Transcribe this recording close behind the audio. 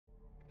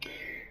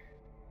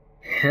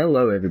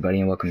Hello everybody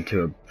and welcome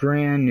to a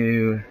brand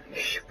new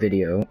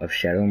video of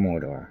Shadow of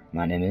Mordor.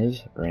 My name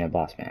is Arena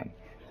Bossman.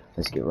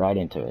 Let's get right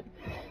into it.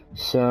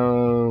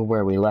 So,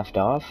 where we left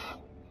off,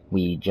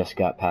 we just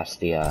got past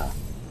the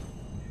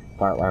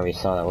part where we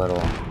saw that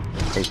little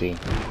creepy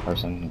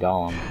person,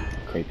 Gollum,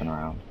 creeping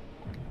around,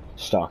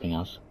 stalking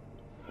us.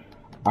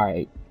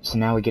 Alright, so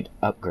now we get to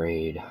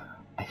upgrade.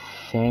 I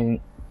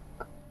think...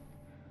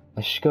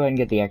 let's just go ahead and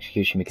get the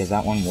execution because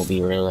that one will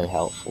be really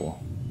helpful.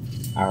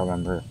 I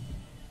remember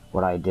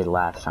what I did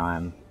last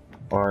time.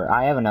 Or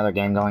I have another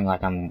game going,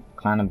 like I'm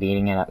kind of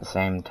beating it at the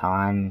same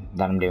time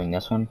that I'm doing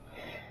this one.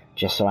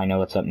 Just so I know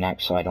what's up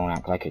next so I don't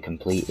act like a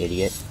complete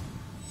idiot.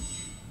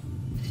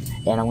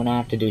 And I'm gonna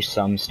have to do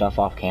some stuff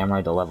off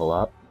camera to level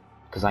up.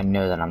 Because I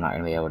know that I'm not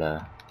gonna be able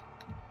to,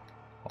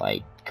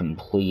 like,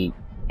 complete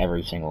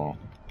every single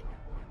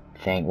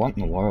thing. What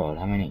in the world?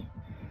 How many?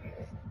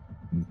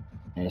 And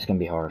it's gonna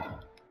be hard.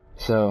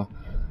 So,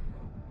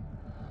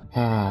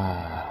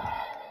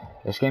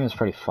 this game is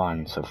pretty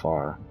fun so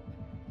far,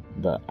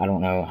 but I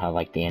don't know how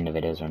like the end of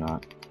it is or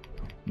not.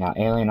 Now,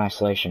 Alien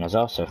Isolation is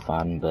also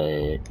fun,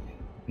 but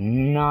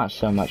not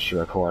so much to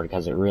record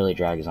because it really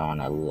drags on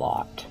a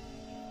lot.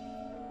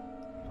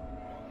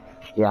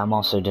 Yeah, I'm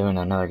also doing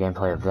another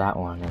gameplay of that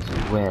one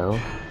as well.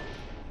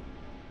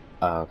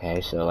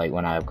 Okay, so like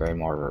when I upgrade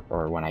more,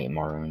 or when I get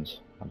more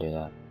runes, I'll do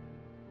that.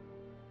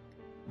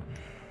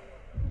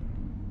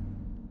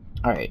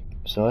 Alright,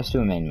 so let's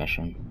do a main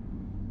mission.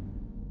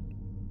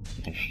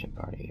 Interesting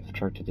party. If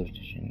tracked to this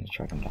position, let's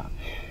track him down.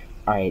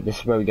 Alright, this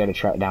is where we go to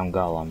track down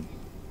Gollum.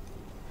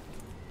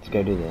 Let's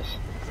go do this.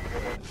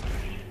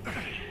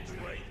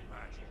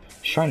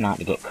 Just try not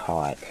to get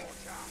caught,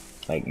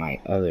 like my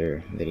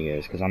other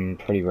videos, because I'm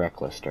pretty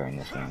reckless during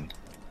this game.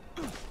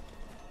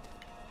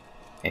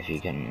 If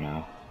you can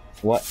know.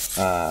 What,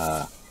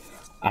 I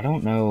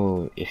don't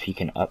know if you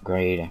can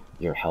upgrade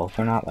your health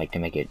or not, like to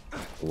make it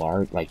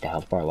large, like the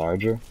health bar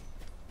larger.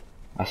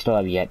 I still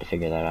have yet to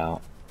figure that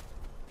out.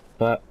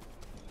 But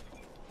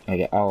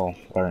I'll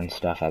learn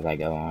stuff as I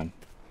go on.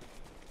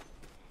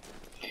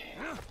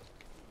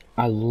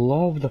 I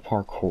love the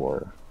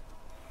parkour.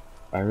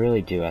 I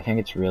really do. I think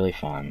it's really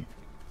fun.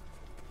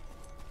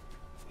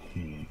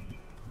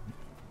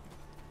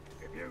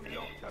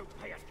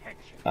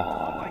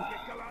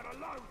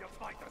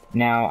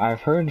 Now,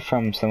 I've heard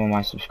from some of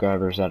my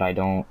subscribers that I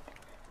don't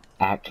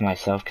act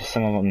myself, because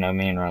some of them know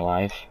me in real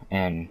life,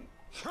 and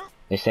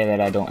they say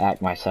that I don't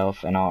act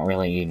myself, and I don't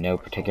really know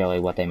particularly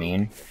what they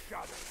mean.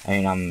 I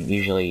mean, I'm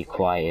usually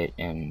quiet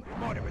and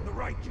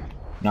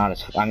not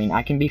as... I mean,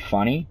 I can be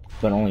funny,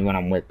 but only when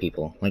I'm with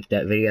people. Like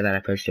that video that I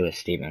posted with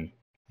Steven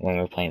when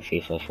we were playing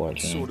FIFA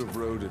 14. What sort of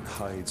road it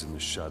hides in the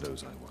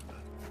shadows, I wonder.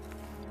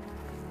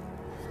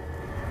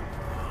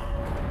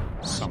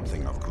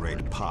 Something of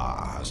great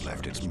power has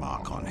left its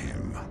mark on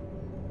him.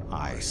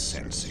 I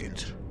sense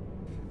it.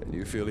 And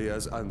you feel he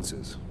has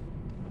answers?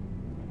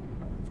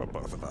 For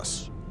both of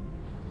us.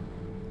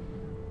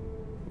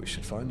 We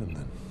should find him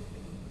then.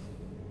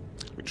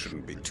 It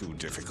shouldn't be too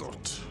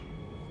difficult.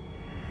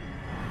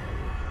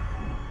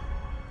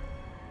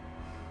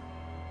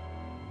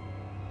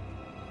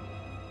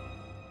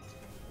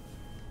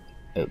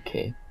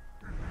 Okay.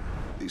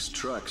 These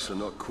tracks are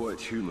not quite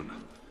human,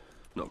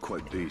 not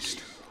quite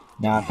beast.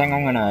 Now, I think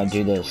I'm gonna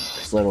do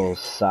this little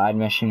side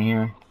mission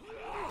here.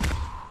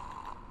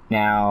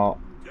 Now,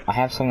 I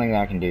have something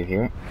that I can do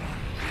here.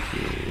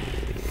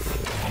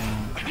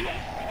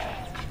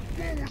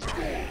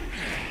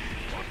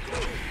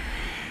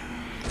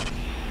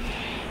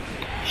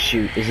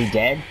 Shoot, is he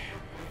dead?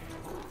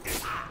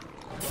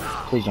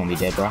 Please don't be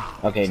dead, bro.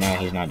 Okay, no,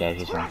 he's not dead,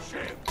 he's fine.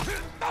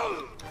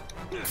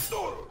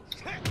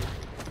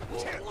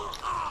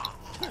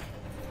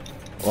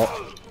 What?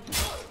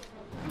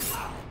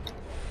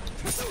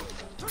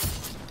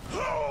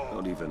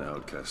 Not even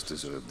outcasts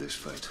deserve this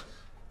fate.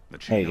 The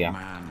chain of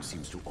man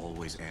seems to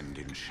always end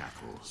in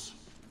shackles.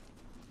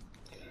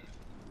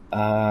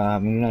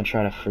 I'm gonna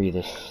try to free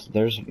this.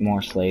 There's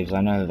more slaves.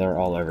 I know they're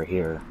all over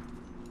here.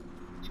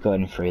 Let's go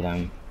ahead and free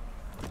them.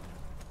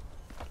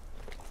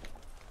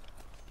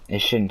 It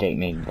shouldn't take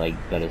me, like,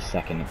 but a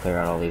second to clear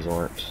out all these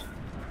orcs.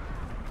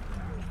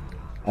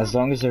 As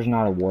long as there's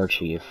not a war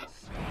chief.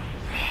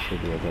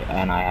 Should be okay.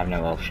 And I have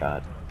no elf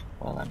shot.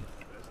 Well then.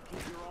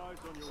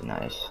 It's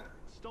nice.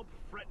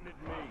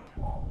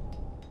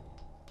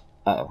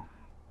 Uh-oh.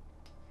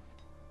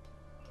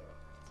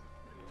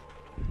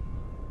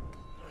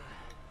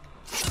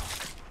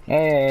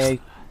 Hey!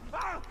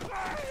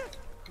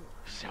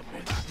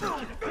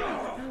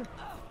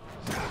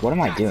 What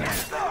am I doing?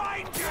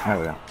 There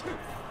we go.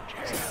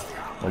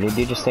 What did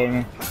you just say to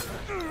me?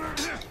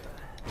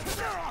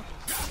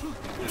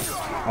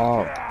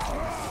 Oh.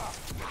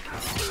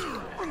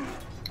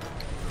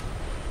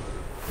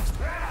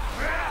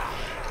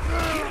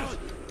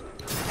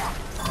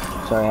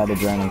 Sorry I had to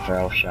join him for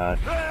elf shot.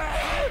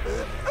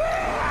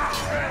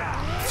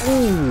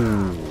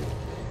 Ooh.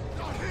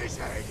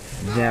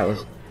 That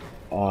was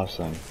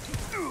awesome.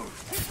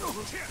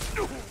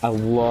 I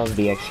love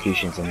the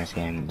executions in this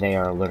game. They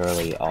are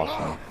literally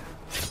awesome.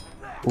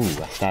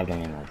 Ooh, I stabbed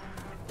him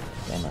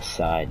in the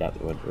side.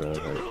 That would really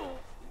hurt.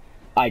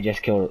 I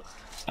just killed.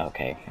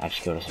 Okay, I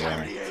just killed a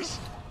civilian.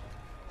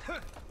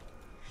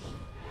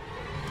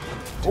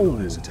 Do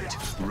not hesitate.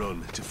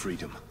 Run to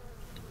freedom.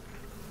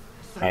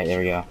 Alright, there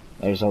we go.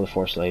 There's all the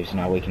 4 slaves.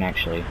 Now we can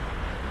actually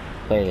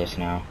play this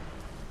now.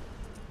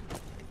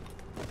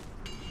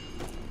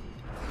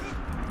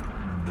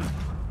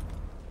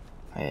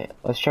 Alright,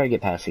 let's try to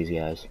get past these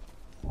guys.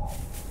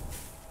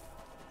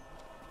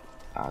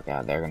 Oh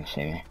god, they're gonna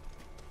see me.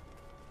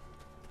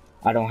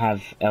 I don't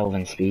have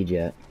elven speed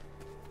yet.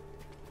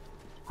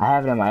 I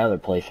have it in my other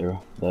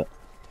playthrough, but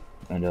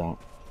I don't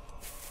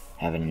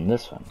have it in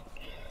this one.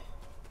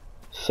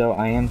 So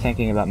I am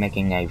thinking about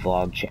making a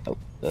vlog channel.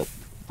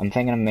 I'm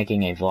thinking of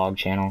making a vlog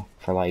channel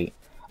for like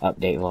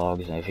update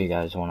vlogs, and if you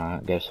guys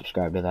wanna go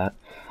subscribe to that.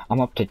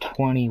 I'm up to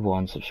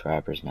 21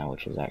 subscribers now,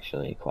 which is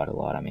actually quite a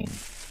lot. I mean,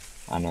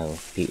 I know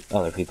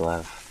other people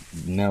have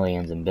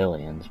millions and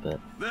billions,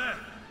 but There,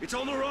 it's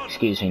on the run.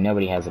 excuse me,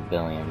 nobody has a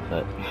billion,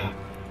 but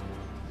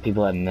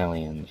people have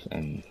millions,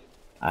 and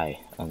I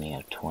only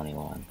have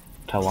 21.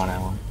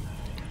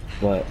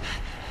 But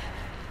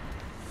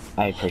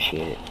I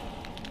appreciate it.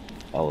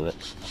 All of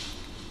it.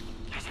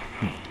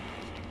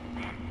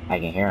 I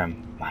can hear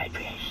him. I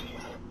appreciate it.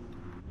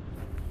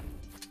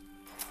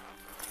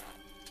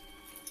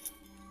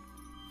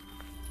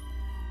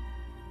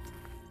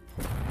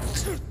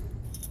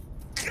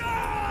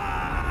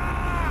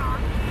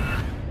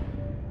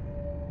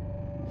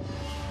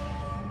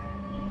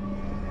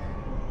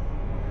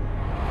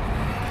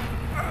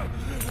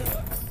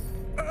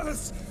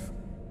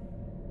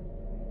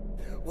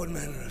 What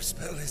manner of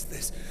spell is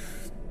this?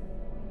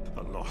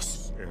 A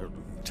lost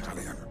heirloom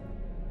talion.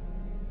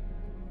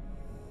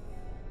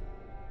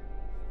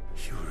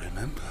 You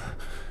remember?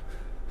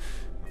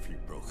 A few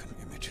broken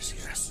images,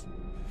 yes.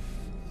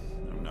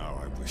 And now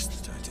I wish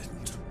that I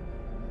didn't.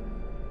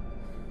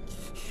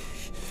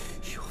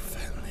 Your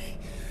family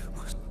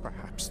was...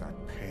 Perhaps that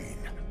pain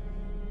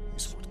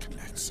is what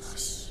connects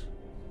us.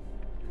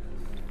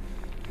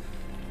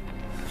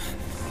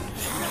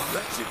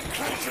 That's it,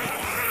 creature!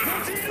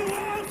 What do you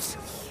want?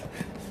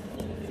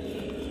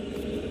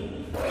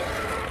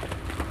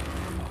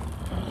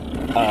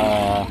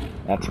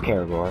 That's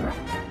Karagor.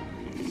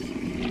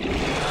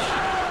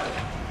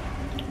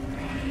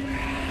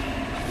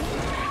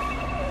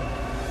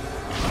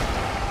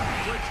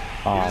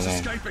 Oh man.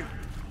 Escaping.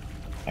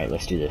 Alright,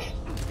 let's do this.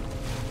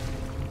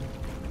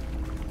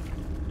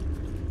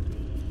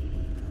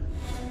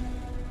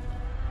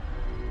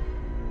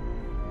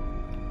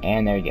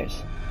 And there he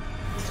goes.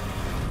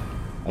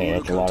 Okay,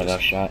 that's a lot of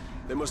us shot.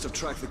 They must have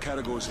tracked the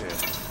Caragors here.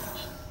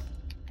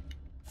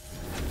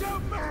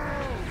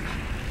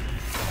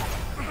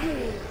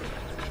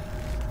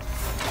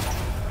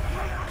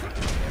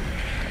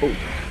 Oh,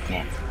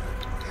 man.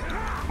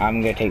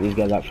 I'm gonna take these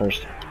guys out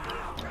first.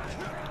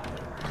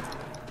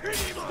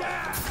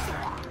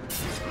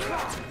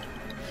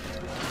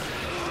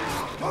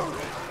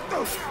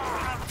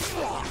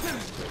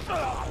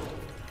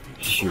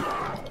 Shoot.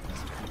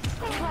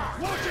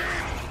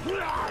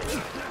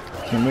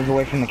 Can move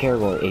away from the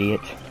Karagor,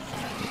 idiot.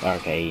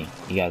 Okay,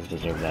 you guys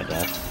deserve that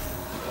death.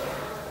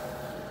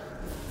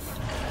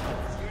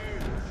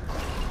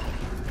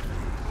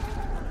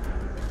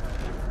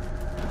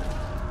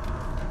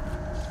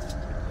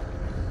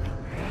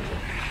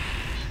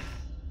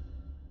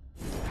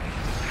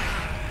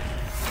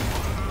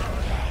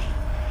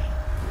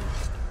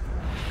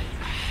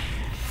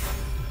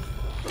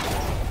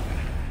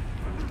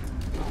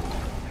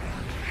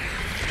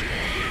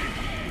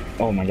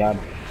 Oh my god.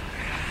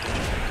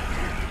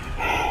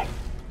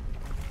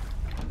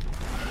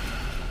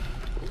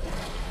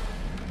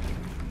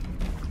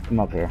 Come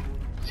up here.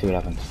 See what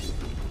happens.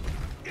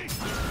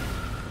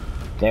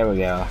 There we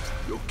go.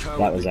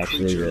 That was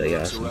actually really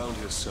awesome.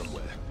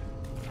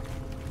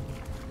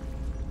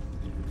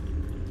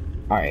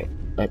 Alright,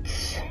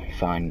 let's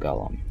find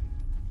Gollum.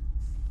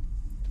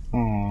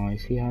 Oh,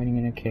 is he hiding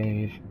in a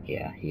cave?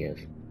 Yeah, he is.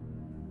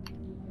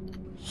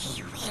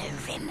 He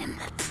will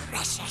remember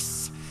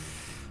Precious.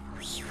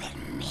 We will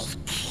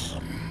make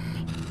him.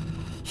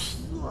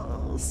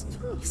 Yes,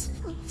 yes,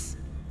 yes.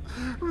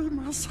 We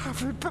must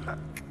have it back.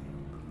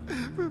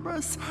 We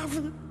must have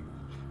it.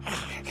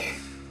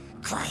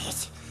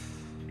 Quiet.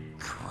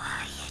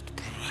 Quiet,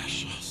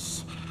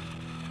 Precious.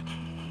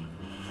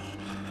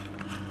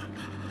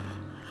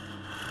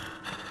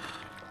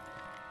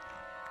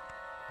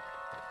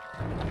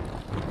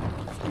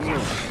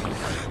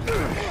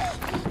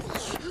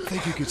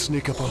 Think you could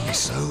sneak up on me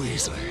so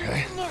easily,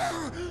 eh?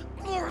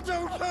 No,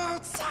 don't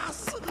hurt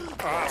us.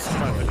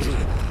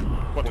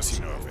 What does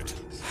he know of it?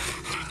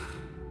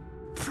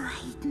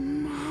 Bright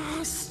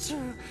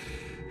Master.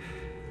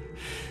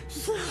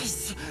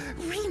 Yes,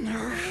 we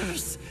know.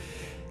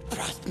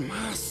 Bright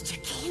Master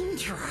came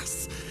to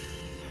us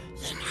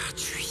in our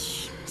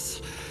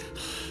dreams.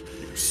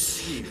 You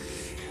see.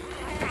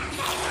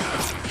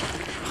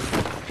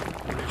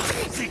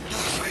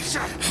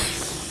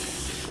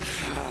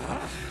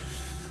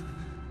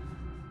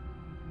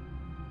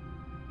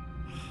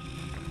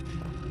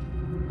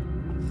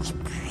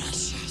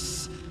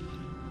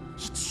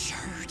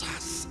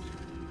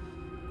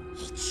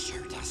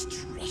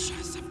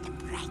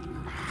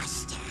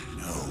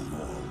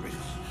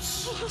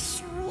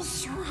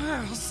 We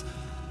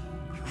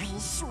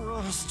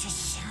swears to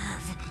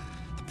serve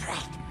the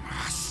Bright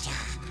Master.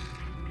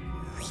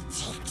 We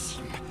takes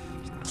him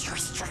to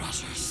his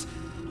treasures.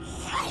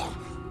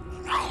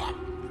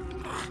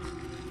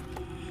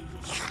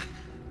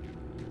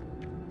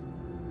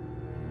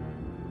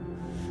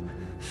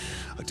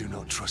 I do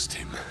not trust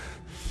him.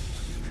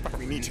 But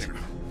we need him.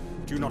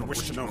 Do you not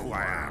wish to know who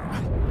I am?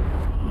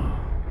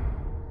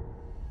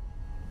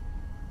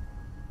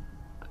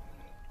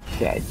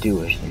 Yeah, I do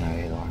wish to know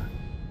who you are.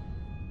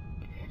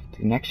 The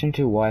connection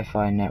to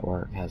Wi-Fi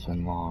network has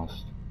been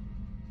lost.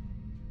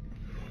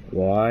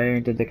 Why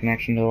did the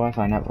connection to the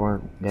Wi-Fi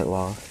network get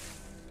lost?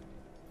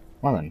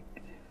 Well then,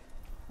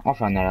 I'll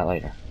find that out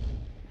later.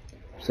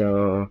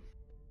 So,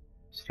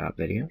 stop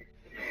video.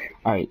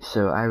 Alright,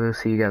 so I will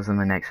see you guys in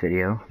the next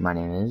video. My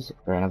name is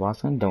Brandon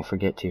Boston. Don't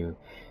forget to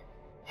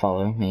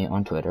follow me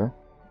on Twitter.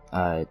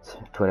 It's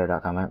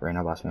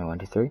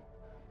twitter.com/RenoBossman123.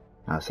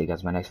 I'll see you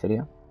guys in my next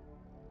video.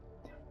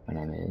 My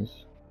name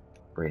is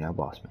Reno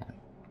Bossman.